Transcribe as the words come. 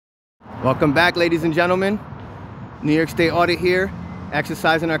Welcome back, ladies and gentlemen. New York State Audit here,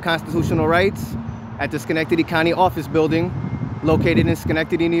 exercising our constitutional rights at the Schenectady County Office Building, located in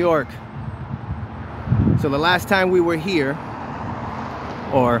Schenectady, New York. So the last time we were here,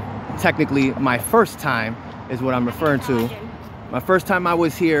 or technically my first time is what I'm referring to. My first time I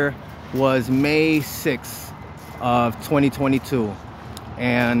was here was May 6th of 2022.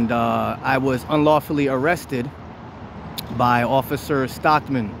 And I was unlawfully arrested by Officer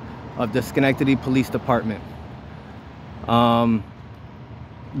Stockman of the Schenectady Police Department. Demantra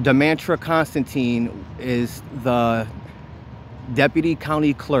Constantine is the deputy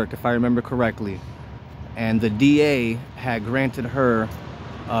county clerk, if I remember correctly, and the DA had granted her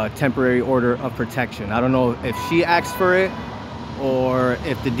a temporary order of protection. I don't know if she asked for it or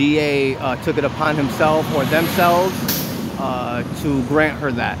if the DA took it upon himself or themselves to grant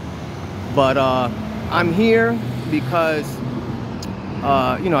her that. But I'm here because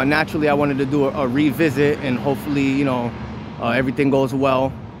you know, naturally I wanted to do a revisit, and hopefully, you know, everything goes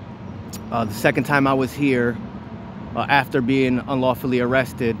well. The second time I was here, after being unlawfully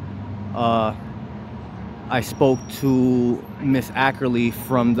arrested, I spoke to Miss Ackerley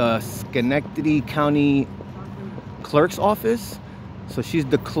from the Schenectady County Clerk's office. So she's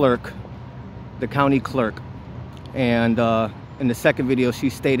the clerk, the county clerk. And in the second video, she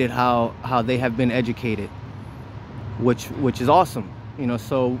stated how they have been educated, which is awesome. You know,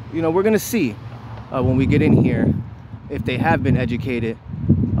 so, you know, we're gonna see when we get in here if they have been educated.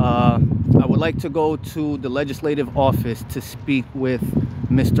 I would like to go to the legislative office to speak with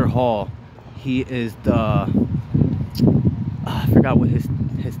Mr. Hall. He is the, I forgot what his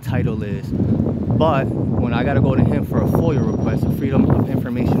title is, but when I gotta go to him for a FOIA request, a Freedom of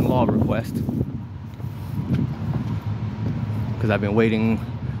Information Law request, because I've been waiting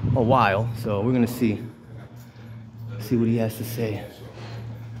a while, so we're gonna see what he has to say.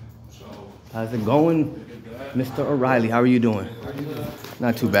 How's it going, Mr. O'Reilly? How are you doing?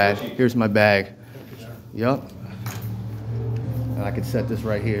 Not too bad. Here's my bag. Yup. And I could set this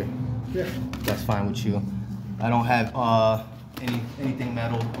right here. Yeah. That's fine with you. I don't have anything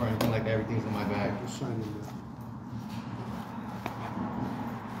metal or anything like that. Everything's in my bag.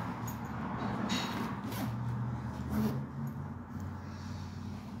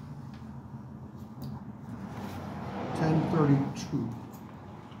 $10.32.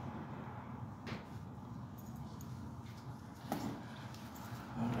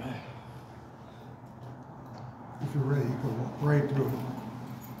 If you're ready, you can walk right through.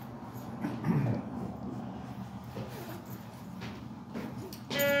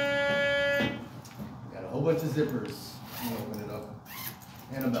 Got a whole bunch of zippers. Let me open it up.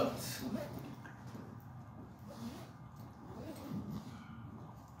 And a belt.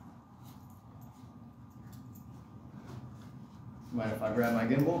 Mind if I grab my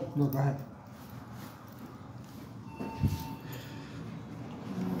gimbal? No, go ahead.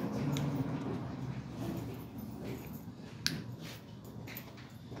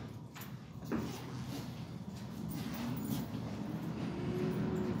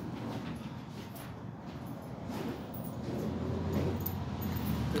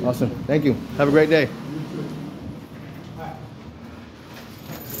 Awesome. Thank you. Have a great day.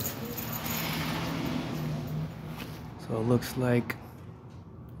 So it looks like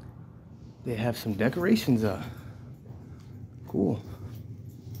they have some decorations up. Cool.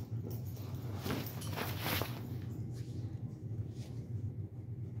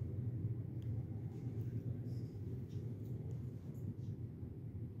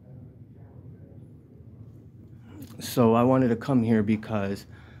 So I wanted to come here because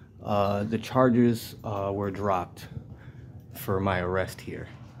the charges were dropped for my arrest here,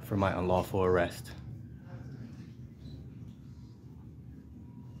 for my unlawful arrest.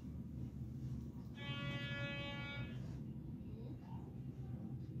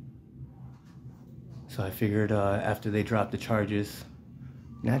 So I figured after they dropped the charges,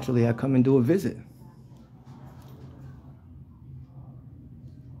 naturally I'd come and do a visit.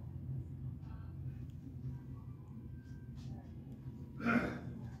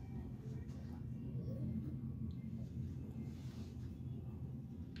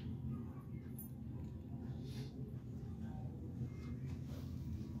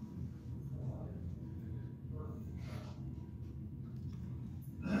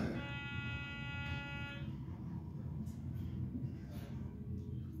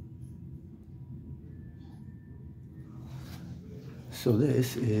 So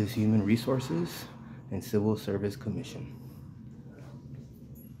this is Human Resources and Civil Service Commission.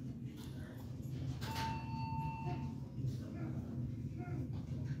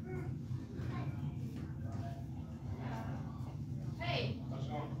 Hey,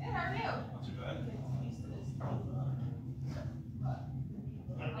 good, how are you?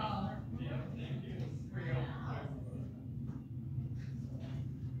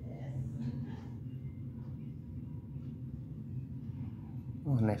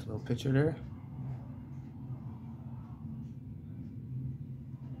 Oh, nice little picture there.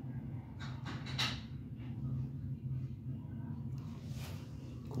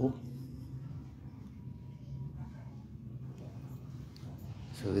 Cool.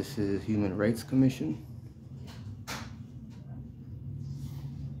 So this is Human Rights Commission.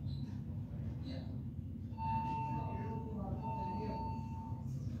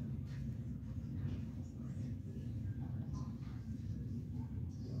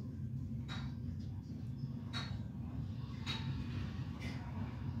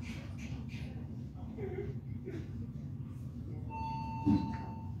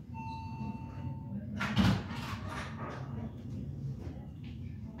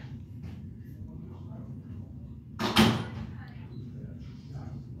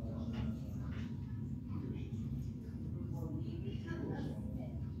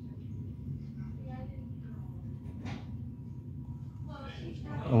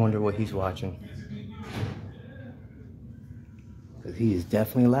 I wonder what he's watching. Because he is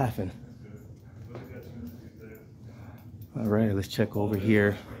definitely laughing. All right, let's check over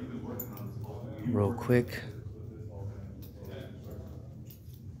here real quick.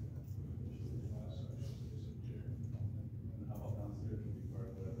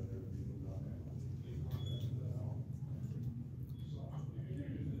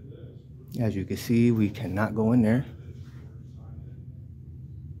 As you can see, we cannot go in there.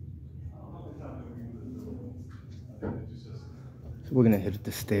 So we're gonna hit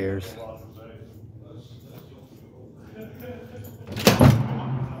the stairs.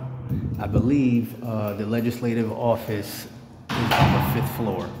 I believe the legislative office is on the 5th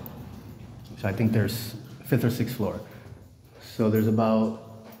floor. So I think there's 5th or 6th floor. So there's about,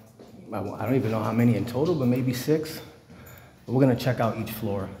 I don't even know how many in total, but maybe 6. But we're gonna check out each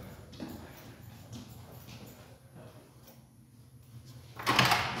floor.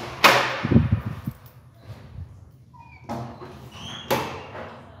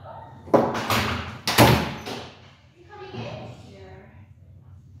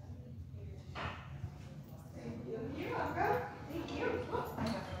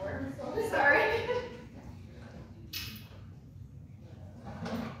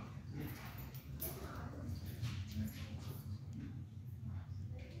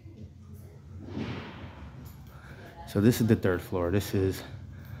 So this is the 3rd floor. This is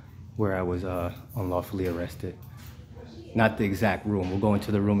where I was unlawfully arrested. Not the exact room. We'll go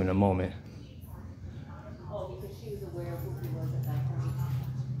into the room in a moment. Oh, because she was aware of who he was at that time.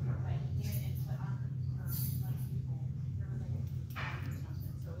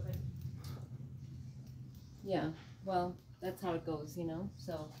 Yeah, well, that's how it goes, you know?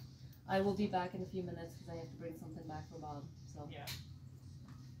 So I will be back in a few minutes because I have to bring something back for Bob. So yeah.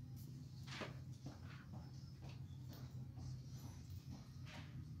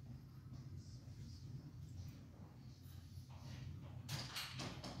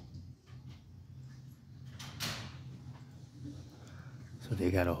 So they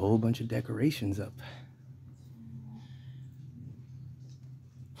got a whole bunch of decorations up.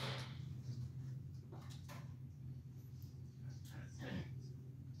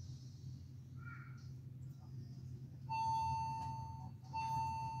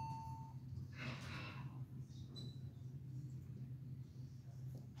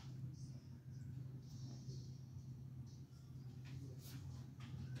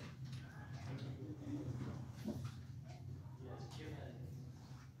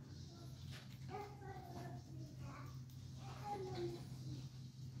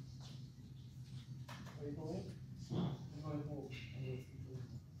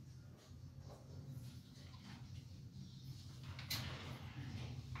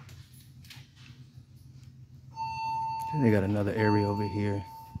 And they got another area over here.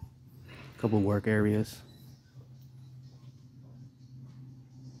 A couple work areas.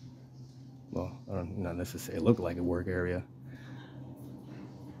 Well, not necessarily. It looked like a work area.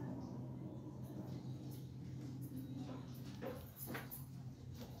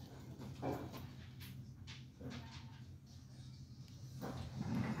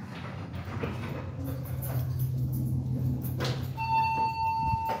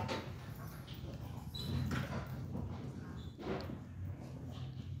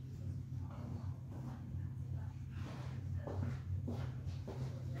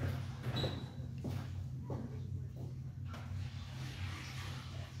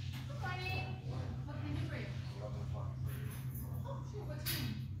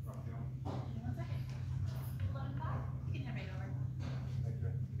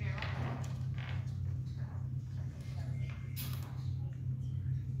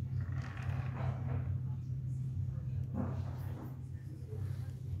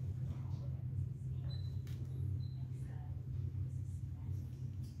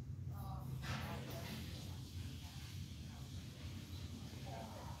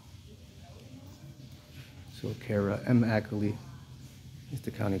 So Kara M. Ackley is the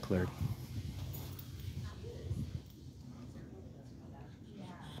county clerk.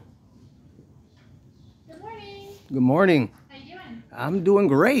 Good morning. Good morning. How you doing? I'm doing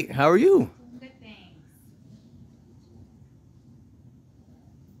great. How are you? Good, thanks.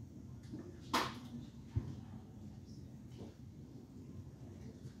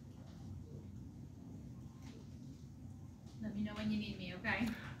 Let me know when you need me, okay?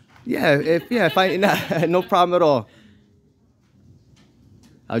 Yeah, if I no problem at all.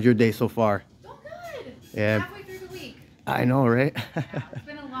 How's your day so far? Oh, good. Yeah. Halfway through the week. I know, right? Yeah, it's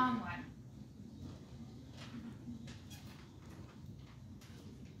been a long one.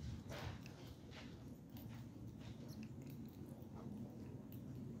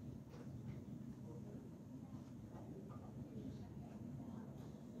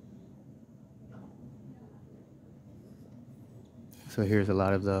 So here's a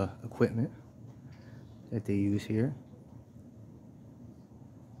lot of the equipment that they use here.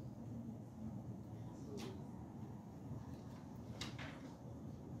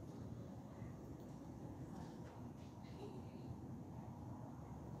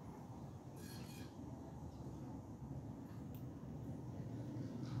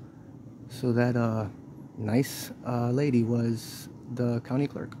 So that nice lady was the county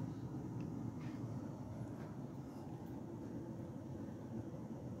clerk.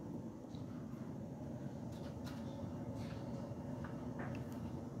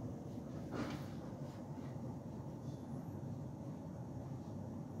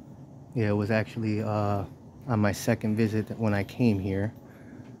 Yeah, it was actually on my second visit when I came here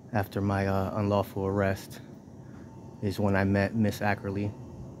after my unlawful arrest is when I met Miss Ackerley.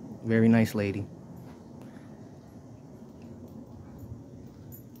 Very nice lady.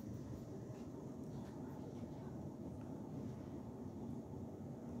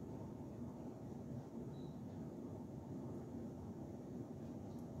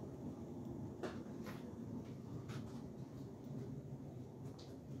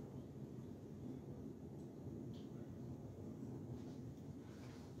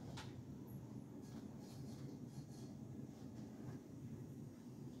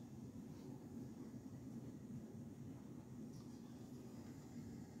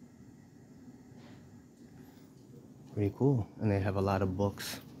 Pretty cool. And they have a lot of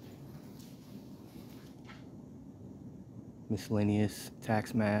books. Miscellaneous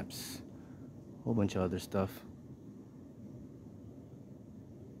tax maps, a whole bunch of other stuff.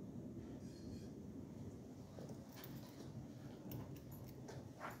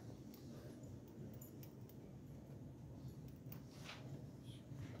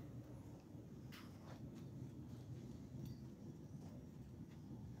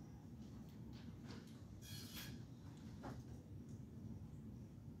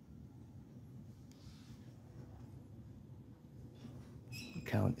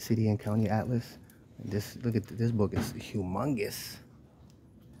 City and County Atlas. And look at this book is humongous.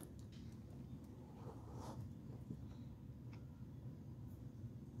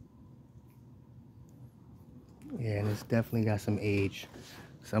 Yeah, and it's definitely got some age.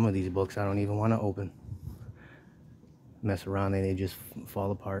 Some of these books I don't even want to open. Mess around and they just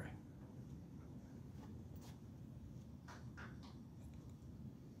fall apart.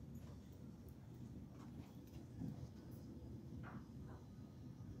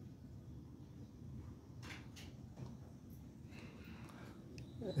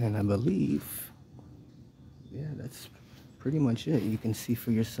 And I believe, yeah, that's pretty much it. You can see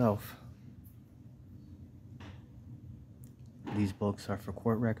for yourself. These books are for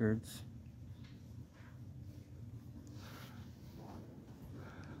court records.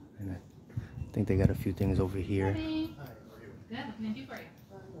 And I think they got a few things over here. Morning. Good, what can I do for you?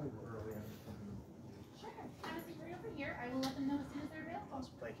 Sure. Have a seat right over here. I will let them know as soon as they're available.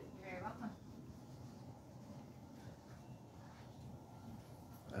 Thank you. You're very welcome.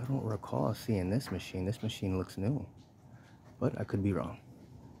 I don't recall seeing this machine. This machine looks new, but I could be wrong.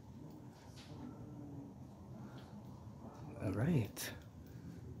 All right.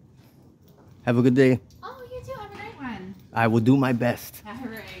 Have a good day. Oh, you too. Have a great one. I will do my best. All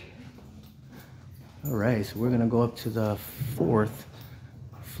right. All right, so we're gonna go up to the 4th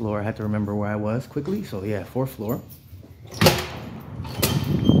floor. I had to remember where I was quickly. So yeah, 4th floor.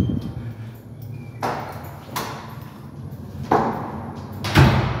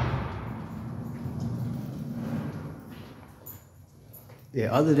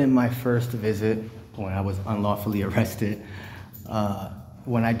 Yeah, other than my first visit when I was unlawfully arrested,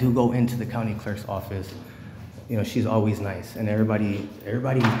 when I do go into the county clerk's office, you know, she's always nice, and everybody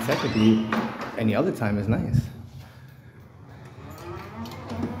technically any other time is nice.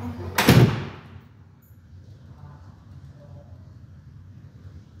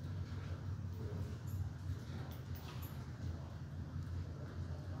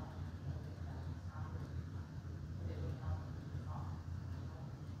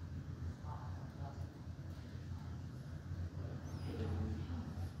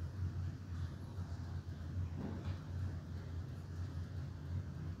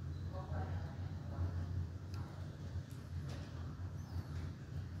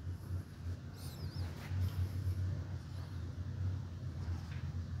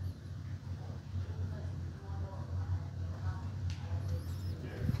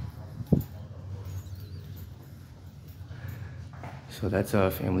 So that's a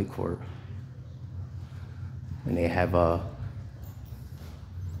family court. And they have a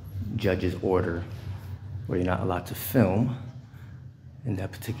judge's order where you're not allowed to film in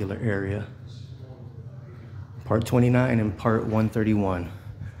that particular area. Part 29 and part 131,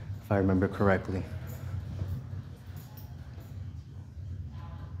 if I remember correctly.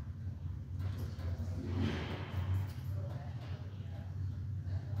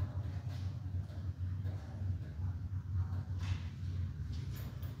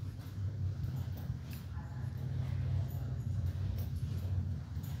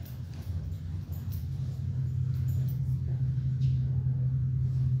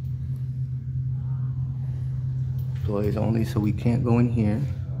 Employees only, so we can't go in here.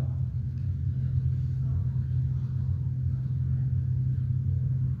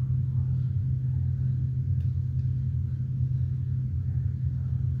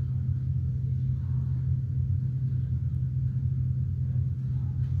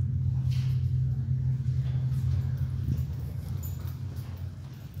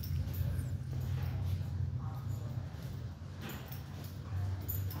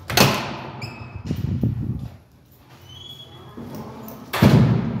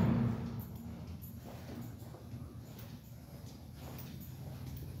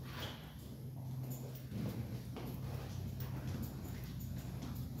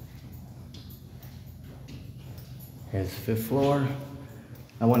 Here's the 5th floor.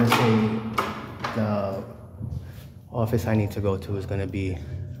 I want to say the office I need to go to is going to be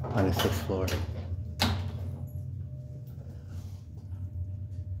on the 6th floor.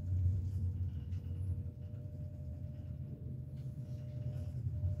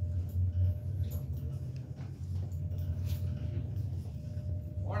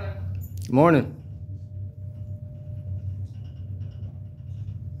 Morning. Morning.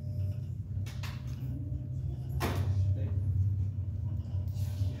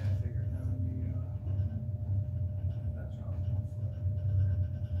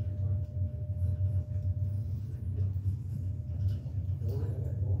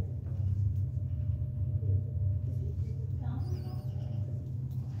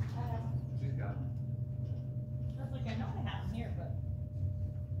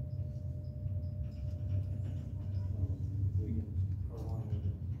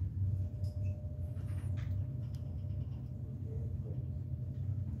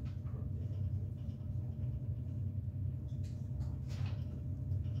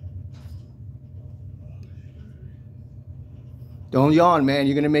 Don't yawn, man.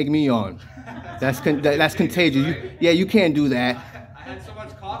 You're gonna make me yawn. That's contagious. You can't do that. I had so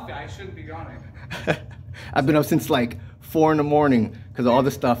much coffee, I shouldn't be yawning. I've been up since like 4 in the morning because of all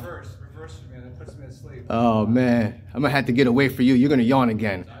the stuff. Reverse for me, that puts me to sleep. Oh man, I'm gonna have to get away for you. You're gonna yawn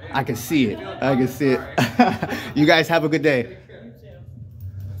again. I can see it. I can see it. You guys have a good day.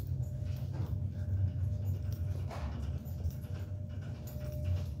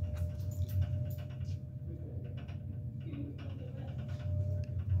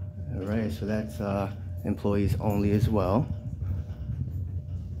 All right, so that's employees only as well.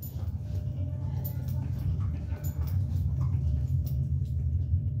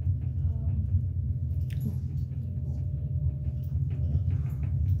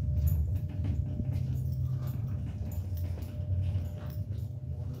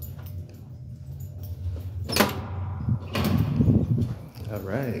 All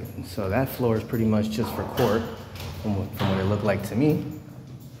right, so that floor is pretty much just for court, from what it looked like to me.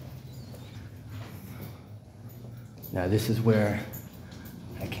 Now this is where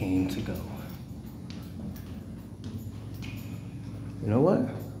I came to go. You know what?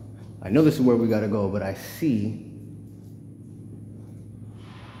 I know this is where we gotta go, but I see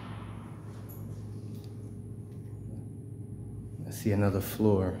another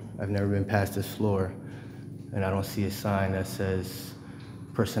floor. I've never been past this floor, and I don't see a sign that says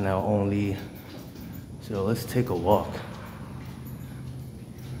personnel only. So let's take a walk.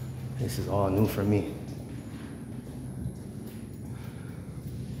 This is all new for me.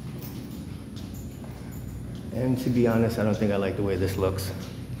 And to be honest, I don't think I like the way this looks.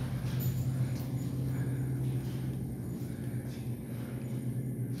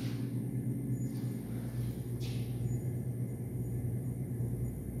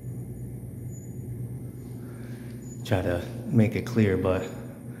 Try to make it clear, but it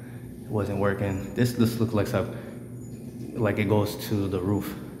wasn't working. This looks like it goes to the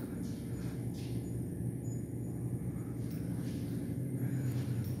roof.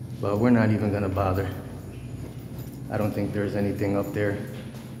 But we're not even gonna bother. I don't think there's anything up there.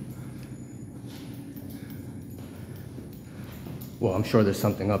 Well, I'm sure there's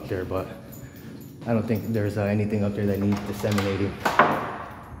something up there, but I don't think there's anything up there that needs disseminating.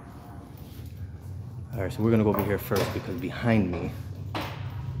 All right, so we're gonna go over here first because behind me.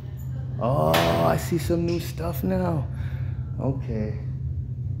 Oh, I see some new stuff now. Okay.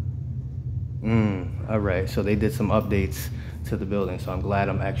 All right, so they did some updates to the building, so I'm glad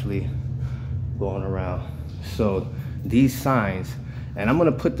I'm actually going around. So these signs, and I'm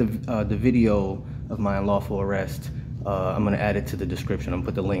gonna put the video of my unlawful arrest, I'm gonna add it to the description. I'm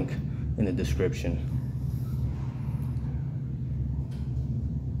gonna put the link in the description.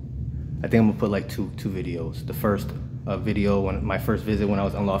 I think I'm gonna put like two videos. The first video, my first visit when I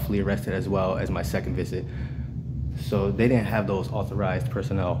was unlawfully arrested, as well as my second visit. So they didn't have those authorized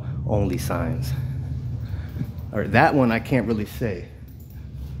personnel only signs. Or that one I can't really say.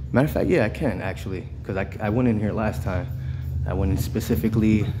 Matter of fact, yeah, I can actually, because I went in here last time. I went in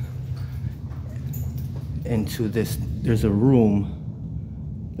specifically into this. There's a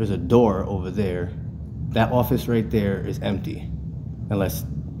room, there's a door over there. That office right there is empty, unless,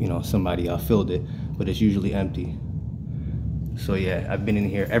 you know, somebody filled it, but it's usually empty. So yeah, I've been in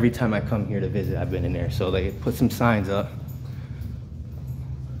here. Every time I come here to visit, I've been in there. So they put some signs up.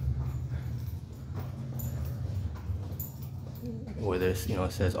 Where there's, you know,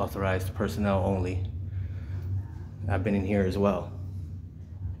 it says authorized personnel only. I've been in here as well.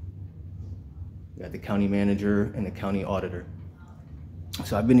 We got the county manager and the county auditor.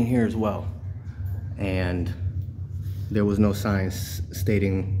 So I've been in here as well. And there was no signs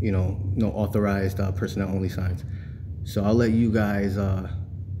stating, you know, no authorized personnel only signs. So I'll let you guys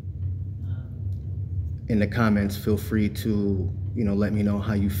in the comments, feel free to, you know, let me know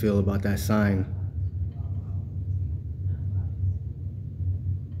how you feel about that sign.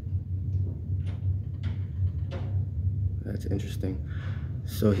 That's interesting.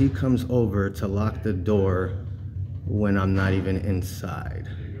 So he comes over to lock the door when I'm not even inside.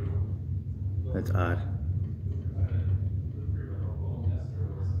 That's odd.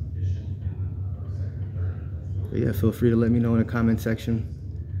 But yeah, feel free to let me know in the comment section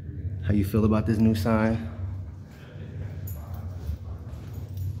how you feel about this new sign.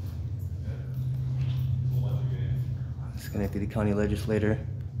 Schenectady County Legislature,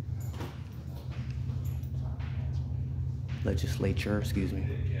 excuse me.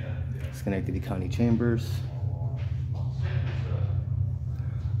 Schenectady County Chambers.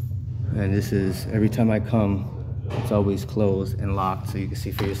 And this is, every time I come, it's always closed and locked, so you can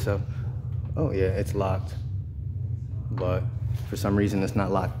see for yourself. Oh yeah, it's locked. But for some reason it's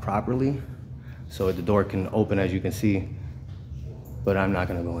not locked properly, so the door can open, as you can see, but I'm not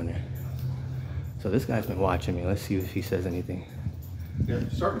gonna go in there. So this guy's been watching me. Let's see if he says anything. Yeah,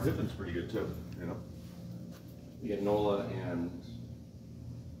 Sergeant Pippin's pretty good too, you know. You get Nola and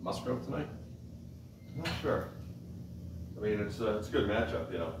Musgrove tonight? I'm not sure. I mean, it's a good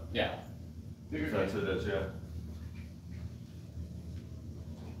matchup, you know. Yeah. Defense it is, yeah.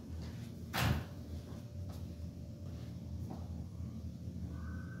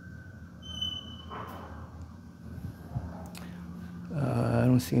 I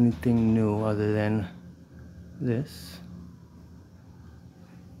don't see anything new other than this.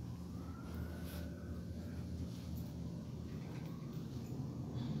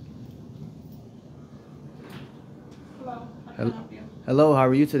 Hello, how can I help you? Hello, how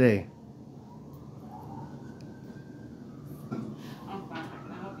are you today? I'm fine, how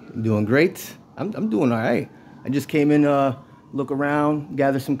can I help you? Doing great. I'm doing all right. I just came in, look around,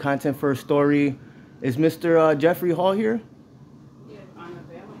 gather some content for a story. Is Mr. Geoffrey Hall here? Yeah, I'm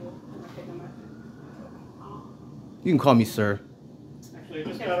available. Can I take a message? You can call me sir. Actually, I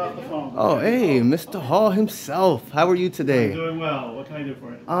just got off the phone. Oh, hey, Mr. Hall himself. How are you I'm today? doing well. What can I do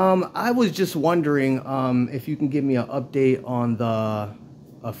for you? I was just wondering if you can give me an update on the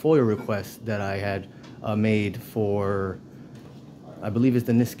FOIA request that I had made for, I believe it's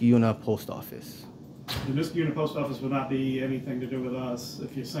the Niskayuna Post Office. The Niskayuna Post Office would not be anything to do with us.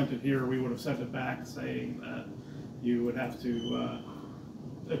 If you sent it here, we would have sent it back saying that you would have to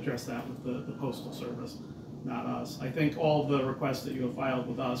address that with the Postal Service, not us. I think all the requests that you have filed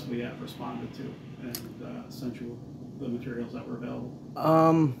with us, we have responded to and sent you the materials that were available.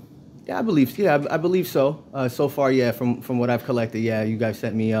 Yeah, I believe so. So far, yeah, from what I've collected, yeah, you guys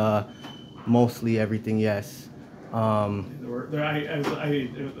sent me mostly everything, yes. As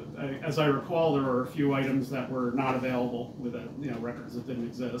I recall, there were a few items that were not available with records that didn't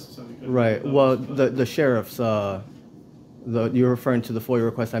exist. So we couldn't Right. get those, Well, but- the sheriff's you're referring to the FOIA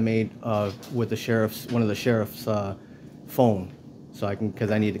request I made with the sheriff's, one of the sheriff's phone. so I can, because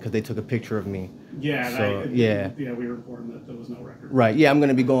they took a picture of me. Yeah, So, yeah. we were informed that there was no record. Right. Yeah, I'm going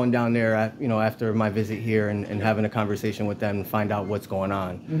to be going down there, after my visit here and having a conversation with them and find out what's going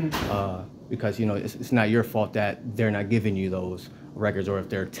on. Because, it's not your fault that they're not giving you those records, or if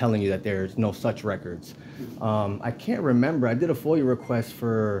they're telling you that there's no such records. I can't remember. I did a FOIA request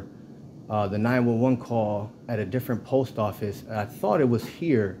for the 911 call at a different post office. I thought it was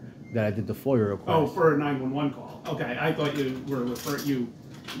here that I did the FOIA request. Oh, for a 911 call. Okay, I thought you were referring,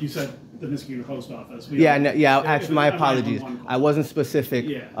 you said the Niskayuna post office. Actually, my apologies. I wasn't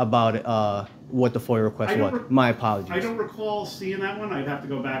specific about what the FOIA request was. My apologies. I don't recall seeing that one. I'd have to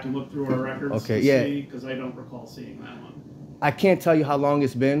go back and look through our records Okay, to yeah. see, because I don't recall seeing that one. I can't tell you how long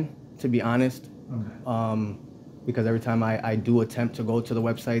it's been, to be honest. Okay. Because every time I do attempt to go to the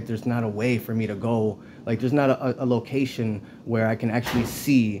website, there's not a way for me to go. Like, there's not a location where I can actually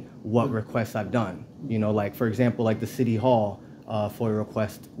see what requests I've done. Like, for example, like the City Hall FOIA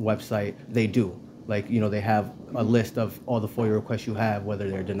request website, they do. Like, they have a list of all the FOIA requests you have, whether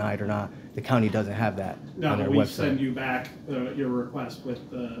they're denied or not. The county doesn't have that No, on their but we website. send you back your request with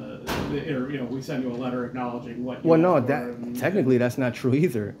we send you a letter acknowledging what you Well, no, asked for, technically that's not true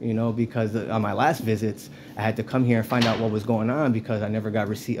either, because on my last visits, I had to come here and find out what was going on because I never got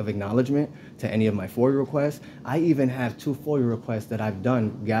receipt of acknowledgement to any of my FOIA requests. I even have 2 FOIA requests that I've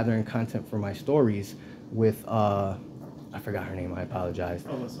done gathering content for my stories with, I forgot her name, I apologize.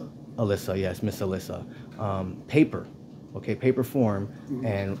 Alissa, yes, Miss Alissa. Paper form,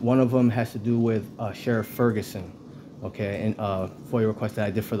 and one of them has to do with Sheriff Ferguson, and FOIA request that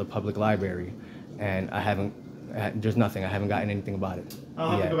I did for the public library, and there's nothing. I haven't gotten anything about it.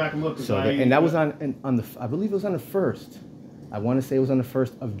 I'll have to go back and look. So and that was on the, I believe it was on the 1st. I want to say it was on the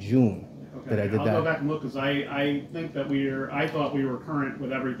 1st of June that I did I'll that. go back and look, because I think that I thought we were current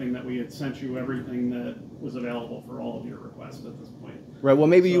with everything, that we had sent you everything that was available for all of your requests at this point. Right. Well,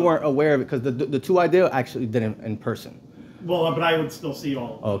 maybe you weren't aware of it because the 2 I did actually did in person. Well, but I would still see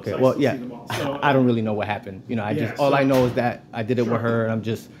all of them. Okay. So I Well, still yeah. see them all. So, I don't really know what happened. All I know is that I did it Sure. with her, and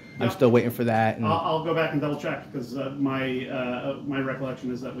I'm still waiting for that. And I'll go back and double check, because my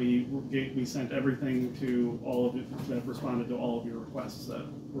recollection is that we sent everything to all of you that responded to all of your requests that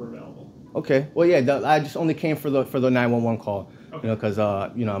were available. Okay. Well, yeah. I just only came for the 911 call. Okay. Because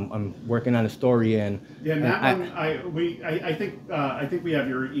I'm working on a story and. Yeah, and that one I think we have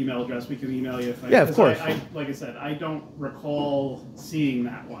your email address. We can email you if I. Yeah, of course. Like I said, I don't recall seeing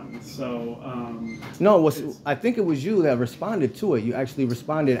that one. So. No, I think it was you that responded to it. You actually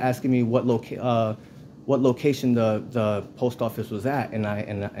responded asking me what location the post office was at, and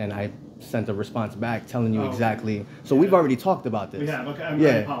I sent a response back telling you exactly. So we've already talked about this. We have. Okay. I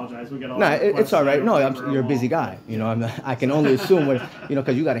apologize. We get all. No, the it's all right. No, requests. you're a busy guy. I can only assume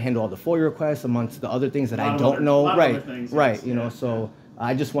because you got to handle all the FOIA requests amongst the other things that I don't know. Right. So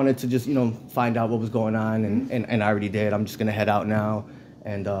I just wanted to just find out what was going on, and I already did. I'm just gonna head out now,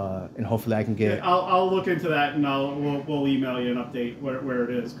 and hopefully I can get. Yeah, I'll look into that, and we'll email you an update where it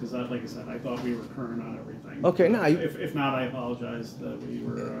is, because like I said, I thought we were current on everything. Okay. No. If not, I apologize that we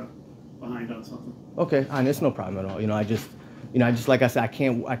were behind on something. Okay, and it's no problem at all. I just like I said,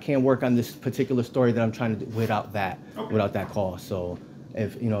 I can't work on this particular story that I'm trying to do without that call. So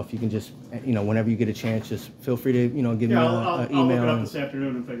if you can just whenever you get a chance, just feel free to give me an email. I'll look it up this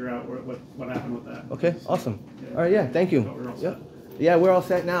afternoon and figure out what happened with that. Okay, awesome. Yeah. All right, yeah, thank you. We're all set. Yeah, we're all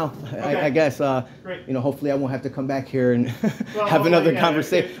set now. Okay. I guess. Great. Hopefully I won't have to come back here and Well, have another yeah,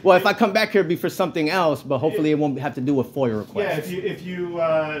 conversation. If I come back here, it'd be for something else. But hopefully it won't have to do with FOIA requests. Yeah,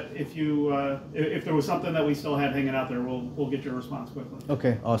 if there was something that we still had hanging out there, we'll get your response quickly.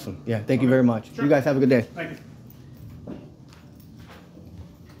 Okay, awesome. Yeah, thank you very much. Sure. You guys have a good day. Thank you.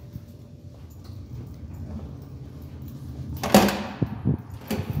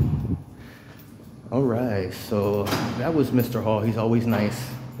 All right, so that was Mr. Hall. He's always nice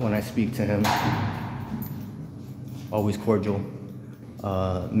when I speak to him. Always cordial.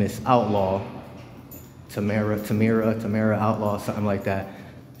 Miss Outlaw, Tamyrriah Outlaw, something like that.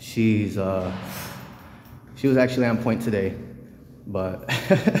 She was actually on point today, but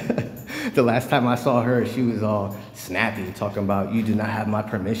the last time I saw her, she was all snappy, talking about you do not have my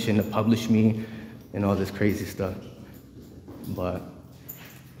permission to publish me and all this crazy stuff. But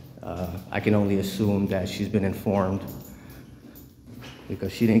I can only assume that she's been informed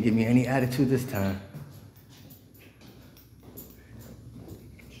because she didn't give me any attitude this time.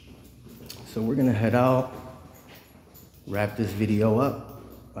 So we're gonna head out, wrap this video up.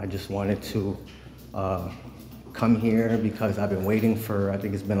 I just wanted to come here because I've been waiting for, I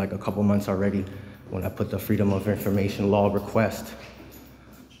think it's been like a couple months already when I put the Freedom of Information law request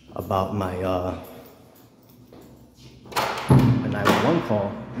about my phone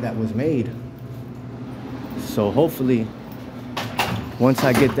call that was made. So hopefully, once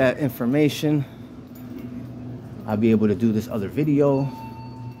I get that information, I'll be able to do this other video.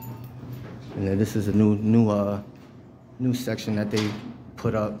 And then this is a new section that they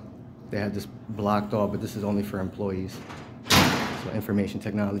put up. They had this blocked off, but this is only for employees. So information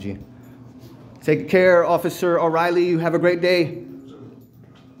technology. Take care, Officer O'Reilly. You have a great day.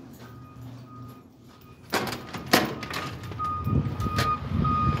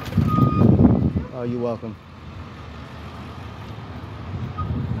 Oh, you're welcome.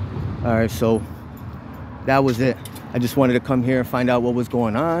 All right, so that was it. I just wanted to come here and find out what was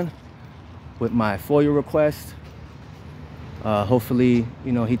going on with my FOIA request. Hopefully,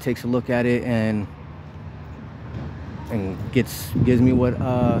 you know, he takes a look at it and gives me what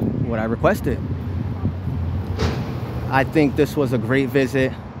I requested. I think this was a great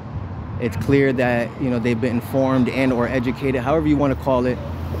visit. It's clear that, you know, they've been informed and or educated, however you want to call it.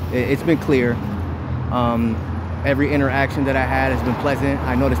 It's been clear. Every interaction that I had has been pleasant.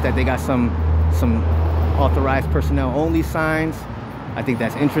 I noticed that they got some authorized personnel only signs. I think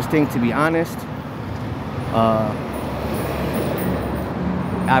that's interesting, to be honest.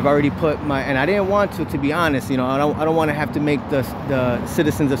 I've already put my, and I didn't want to be honest, you know, I don't want to have to make the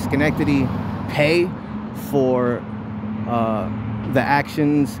citizens of Schenectady pay for the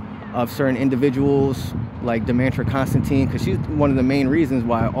actions of certain individuals like Demantra Constantine, because she's one of the main reasons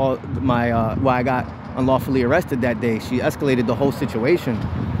why why I got unlawfully arrested that day. She escalated the whole situation.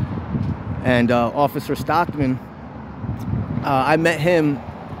 And Officer Stockman, I met him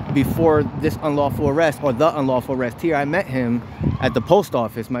before this unlawful arrest, or the unlawful arrest here. I met him at the post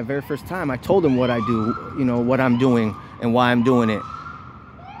office, my very first time. I told him what I do, you know, what I'm doing and why I'm doing it.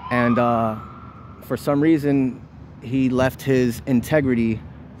 And for some reason, he left his integrity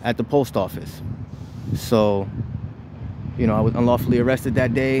at the post office. So, you know, I was unlawfully arrested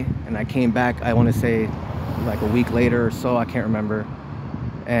that day, and I came back, I want to say like a week later or so, I can't remember.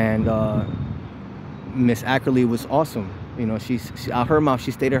 And Miss Ackerley was awesome. You know, she out her mouth,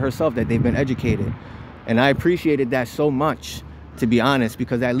 she stated herself that they've been educated. And I appreciated that so much, to be honest,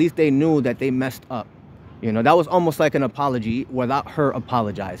 because at least they knew that they messed up. You know, that was almost like an apology without her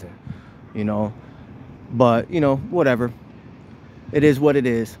apologizing, you know. But, you know, whatever. It is what it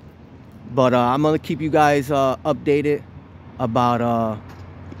is. But I'm going to keep you guys updated about,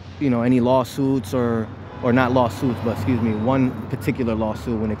 you know, any lawsuits or not lawsuits, but excuse me, one particular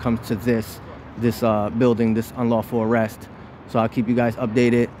lawsuit when it comes to this building, this unlawful arrest. So I'll keep you guys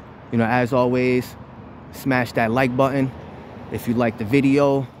updated. You know, as always, smash that like button. If you like the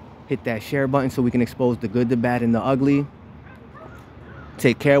video, hit that share button so we can expose the good, the bad, and the ugly.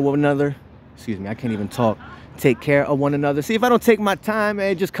 Take care of one another. Excuse me, I can't even talk. Take care of one another. See, if I don't take my time,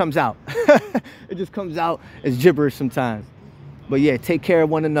 man, it just comes out. It just comes out as gibberish sometimes. But yeah, take care of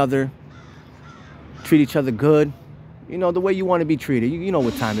one another. Treat each other good. You know, the way you want to be treated. You know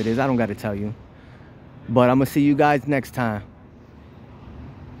what time it is. I don't got to tell you. But I'm going to see you guys next time.